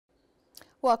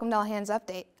Welcome to All Hands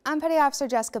Update. I'm Petty Officer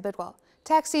Jessica Bidwell.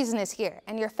 Tax season is here,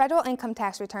 and your federal income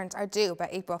tax returns are due by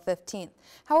April 15th.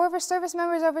 However, service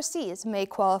members overseas may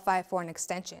qualify for an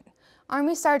extension.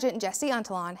 Army Sergeant Jesse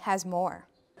Untalon has more.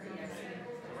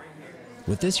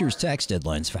 With this year's tax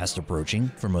deadlines fast approaching,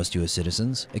 for most U.S.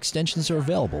 citizens, extensions are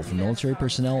available for military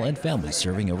personnel and families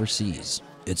serving overseas.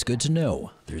 It's good to know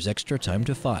there's extra time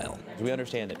to file. We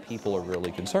understand that people are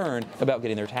really concerned about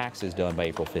getting their taxes done by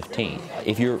April 15th.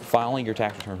 If you're filing your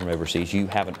tax return from overseas, you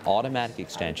have an automatic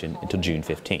extension until June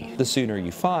 15th. The sooner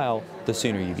you file, the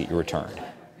sooner you get your return.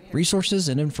 Resources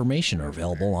and information are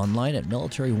available online at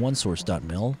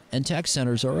militaryonesource.mil, and tax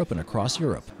centers are open across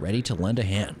Europe, ready to lend a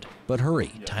hand. But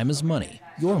hurry, time is money,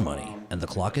 your money, and the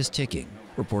clock is ticking.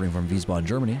 Reporting from Wiesbaden,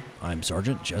 Germany, I'm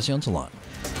Sergeant Jesse Untalon.